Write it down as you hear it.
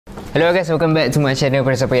Hello guys, welcome back to my channel.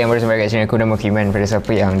 Pada siapa yang baru sampai kat channel aku, nama Kiman. Pada siapa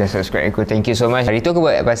yang dah subscribe aku, thank you so much. Hari tu aku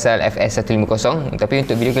buat pasal FS-150, tapi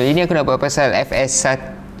untuk video kali ni aku nak buat pasal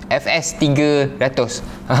FS-300.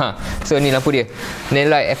 So ni lampu dia,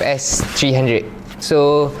 Nanlite FS-300.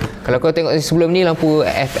 So kalau kau tengok sebelum ni, lampu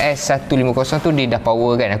FS-150 tu dia dah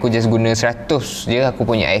power kan. Aku just guna 100 je aku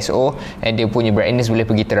punya ISO, and dia punya brightness boleh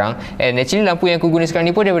pergi terang. And actually lampu yang aku guna sekarang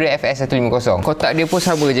ni pun daripada FS-150. Kotak dia pun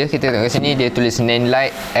sama je. Kita tengok kat sini dia tulis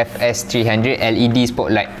Nanlite FS-300 LED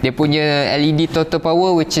spotlight. Dia punya LED total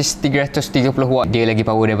power which is 330 watt. Dia lagi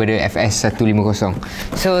power daripada FS-150.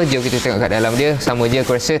 So jom kita tengok kat dalam dia. Sama je,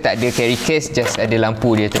 aku rasa tak ada carry case, just ada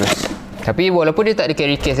lampu dia terus. Tapi walaupun dia tak ada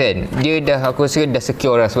carry case kan, dia dah, aku rasa dah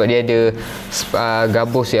secure lah, sebab dia ada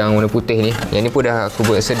gabus yang warna putih ni. Yang ni pun dah aku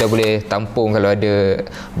rasa dah boleh tampung kalau ada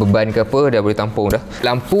beban ke apa, dah boleh tampung dah.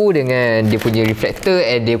 Lampu dengan dia punya reflector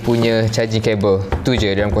and dia punya charging cable, tu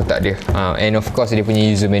je dalam kotak dia. And of course dia punya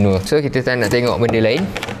user manual. So kita tak nak tengok benda lain,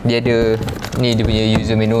 dia ada ni, dia punya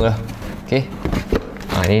user manual lah. Okay,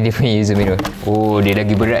 ni dia punya user manual. Oh, dia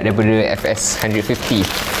lagi berat daripada FS-150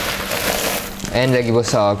 and lagi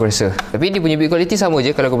besar aku rasa. Tapi dia punya build quality sama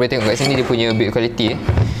je. Kalau kau boleh tengok kat sini dia punya build quality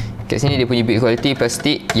kat sini dia punya build quality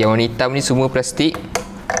plastik. Yang warna hitam ni semua plastik,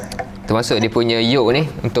 termasuk dia punya yoke ni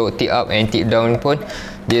untuk tip up and tip down pun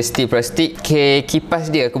dia still plastik. Kipas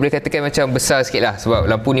dia aku boleh katakan macam besar sikit lah, sebab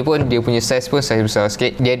lampu ni pun dia punya size pun size besar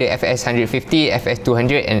sikit. Dia ada FS-150,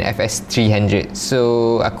 FS-200 and FS-300. So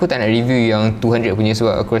aku tak nak review yang 200 punya,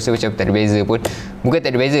 sebab aku rasa macam tak ada beza pun. Bukan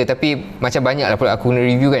tak ada beza, tapi macam banyak lah pula aku nak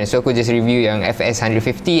review kan. So aku just review yang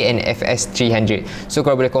FS-150 and FS-300. So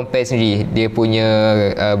kalau boleh compare sendiri dia punya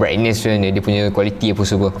brightness macam mana, dia punya quality apa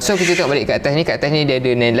semua. So kita tengok balik kat atas ni. Kat atas ni dia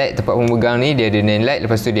ada Nanlite, tempat pemegang ni dia ada Nanlite.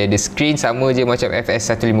 Lepas tu dia ada screen sama je macam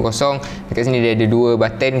FS-150. Dekat sini dia ada dua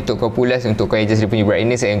button untuk kau pulas, untuk kau adjust dia punya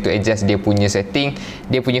brightness and untuk adjust dia punya setting.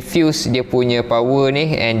 Dia punya fuse, dia punya power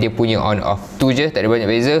ni, and dia punya on off. Tu je, tak ada banyak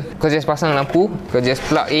beza. Kau just pasang lampu, kau just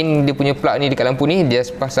plug in dia punya plug ni dekat lampu ni, dia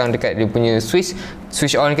just pasang dekat dia punya switch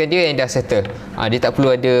on kan dia, and dah settle. Dia tak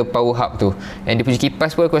perlu ada power hub tu. And dia punya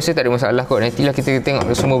kipas pun aku rasa tak ada masalah kot. Nantilah kita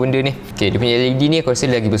tengok semua benda ni. Okay, dia punya LED ni aku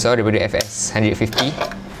rasa lagi besar daripada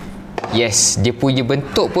FS-150. Yes, dia punya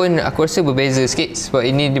bentuk pun aku rasa berbeza sikit, sebab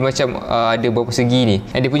ini dia macam ada berapa segi ni.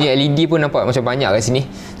 Dan dia punya LED pun nampak macam banyak kat sini.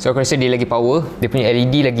 So aku rasa dia lagi power. Dia punya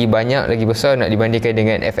LED lagi banyak, lagi besar nak dibandingkan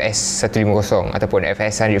dengan FS-150 ataupun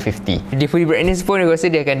FS-150. Dia punya brightness pun aku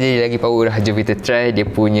rasa dia akan jadi lagi power lah. Jom kita try dia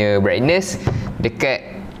punya brightness dekat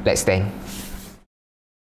light stand.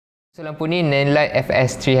 So lampu ni Nanlite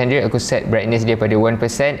FS-300, aku set brightness dia pada 1%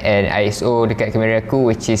 and ISO dekat kamera aku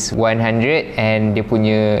which is 100, and dia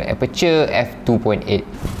punya aperture f2.8.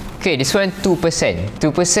 Okay, this one 2%.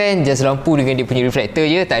 2% just lampu dengan dia punya reflector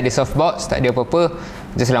je, tak ada softbox, tak ada apa-apa,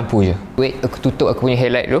 just lampu je. Wait, aku tutup aku punya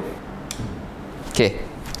headlight dulu. Okay,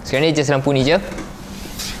 sekarang ni just lampu ni je,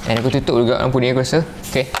 and aku tutup juga lampu ni aku rasa.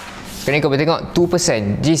 Okay, sekarang ni kau boleh tengok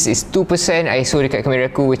 2%. This is 2% ISO dekat kamera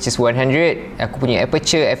aku which is 100. Aku punya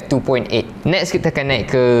aperture f2.8. Next kita akan naik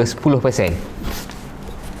ke 10%.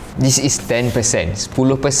 This is 10%.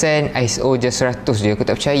 10% ISO just 100 je. Aku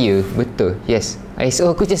tak percaya. Betul. Yes. ISO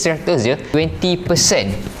aku just 100 je.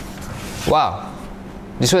 20%. Wow.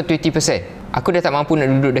 This one 20%. Aku dah tak mampu nak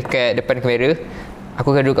duduk dekat depan kamera.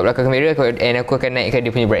 Aku akan duduk kat belakang kamera and aku akan naikkan dia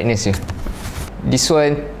punya brightness je. This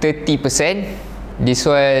one 30%. This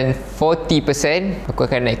one 40%. Aku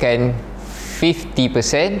akan naikkan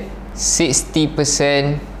 50%,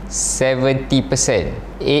 60%, 70%,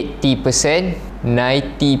 80%,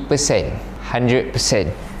 90%,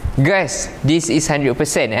 100%. Guys, this is 100%,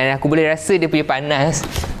 and aku boleh rasa dia punya panas.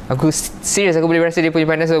 Aku serius, aku boleh rasa dia punya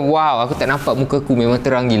panas. Wow, aku tak nampak muka aku, memang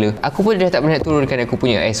terang gila. Aku pun dah tak pernah turunkan aku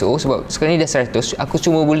punya ISO sebab sekarang ni dah 100. Aku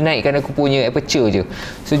cuma boleh naikkan aku punya aperture je.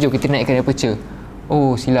 So jom kita naikkan aperture.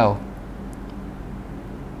 Oh, silau.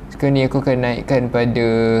 Sekarang ni aku akan naikkan pada,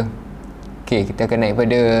 okay, kita akan naik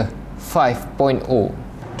pada 5.0.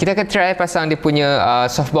 Kita akan try pasang dia punya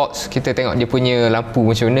softbox. Kita tengok dia punya lampu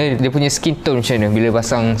macam mana, dia punya skin tone macam mana bila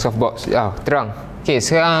pasang softbox. Terang. Okay,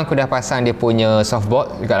 sekarang aku dah pasang dia punya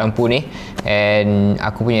softbox dekat lampu ni, and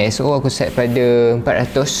aku punya ISO aku set pada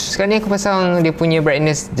 400. Sekarang ni aku pasang dia punya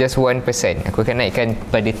brightness just 1%. Aku akan naikkan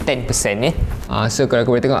pada 10% ni. So kalau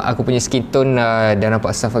aku boleh tengok aku punya skin tone dah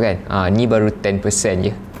nampak saf kan. Ni baru 10%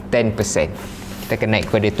 je. 10%. Kita kita akan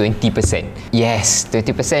naik kepada 20%. Yes,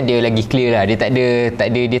 20% dia lagi clear lah.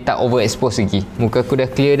 Dia tak overexpose lagi. Muka aku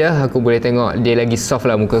dah clear dah. Aku boleh tengok dia lagi soft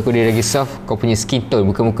lah. Muka aku dia lagi soft. Kau punya skin tone,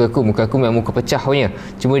 bukan muka aku memang muka pecah punya.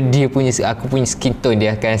 Cuma aku punya skin tone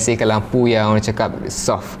dia akan hasilkan lampu yang orang cakap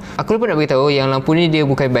soft. Aku lupa nak beritahu yang lampu ni dia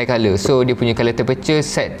bukan bi-color. So dia punya color temperature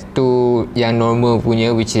set to yang normal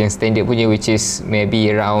punya, which is yang standard punya, which is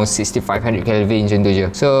maybe around 6500 Kelvin macam tu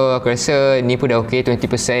je. So aku rasa ni pun dah ok.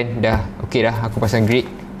 20% dah ok dah. Aku pasang grid.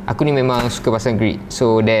 Aku ni memang suka pasang grid,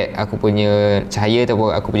 so that aku punya cahaya ataupun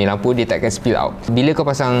aku punya lampu dia tak akan spill out. Bila kau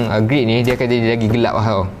pasang grid ni, dia akan jadi lagi gelap lah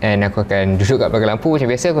tau. And aku akan duduk kat belakang lampu macam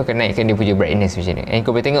biasa. Aku akan naikkan dia punya brightness macam ni. And kau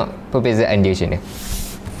boleh tengok perbezaan dia macam ni.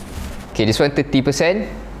 Okay, this one 30%,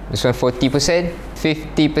 this one 40%,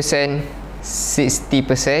 50%,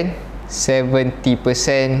 60%,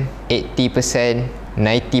 70%, 80%, 90%,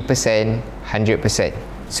 100%.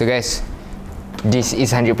 So guys, this is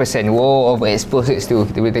 100%. Wow, overexposed tu.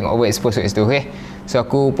 Kita boleh tengok overexposed tu, okay? So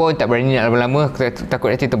aku pun tak berani nak lama-lama. Aku takut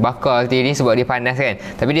nanti terbakar nanti ni sebab dia panas kan.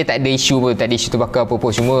 Tapi dia tak ada isu pun, tak ada isu terbakar apa pun.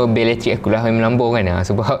 Cuma bil elektrik aku lah yang melambung kan.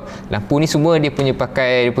 Sebab lampu ni semua dia punya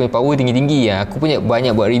power tinggi-tinggi. Aku punya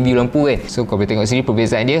banyak buat review lampu kan. So kau boleh tengok sini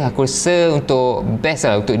perbezaan dia. Aku rasa untuk best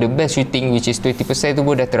lah, untuk the best shooting which is 20% tu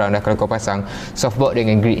pun dah terang dah kalau kau pasang softbox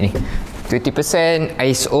dengan grid ni. 20%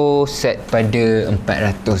 ISO set pada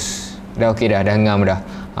 400. Dah okey dah ngam dah.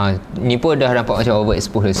 Ni pun dah nampak macam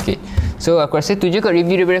overexposed sikit. So aku rasa tu je kot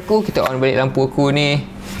review daripada aku. Kita on balik lampu aku ni.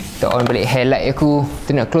 Kita on balik highlight aku.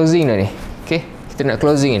 Kita nak closing dah ni. Okay, kita nak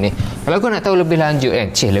closing ni. Kalau kau nak tahu lebih lanjut kan,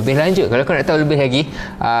 lebih lanjut, kalau kau nak tahu lebih lagi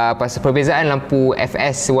pasal perbezaan lampu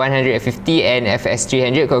FS-100 F50 and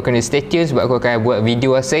FS-300, kau kena stay tune sebab aku akan buat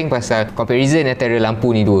video asing pasal comparison antara lampu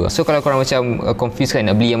ni dua. So kalau korang macam confused kan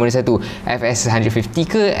nak beli yang mana satu, FS-150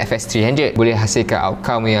 ke FS-300, boleh hasilkan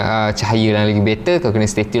outcome yang cahaya yang lagi better, kau kena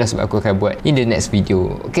stay tune lah sebab aku akan buat in the next video.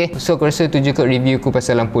 Okay, so aku rasa tu je kot review aku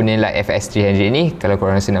pasal lampu Nanlite FS-300 ni. Kalau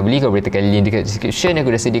korang rasa nak beli, kau boleh tekan link dekat description. Aku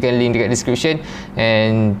dah sediakan link dekat description.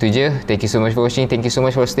 And tu je. Thank you so much for watching. Thank you so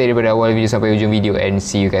much for stay daripada awal video sampai ujung video, and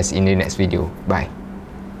see you guys in the next video. Bye.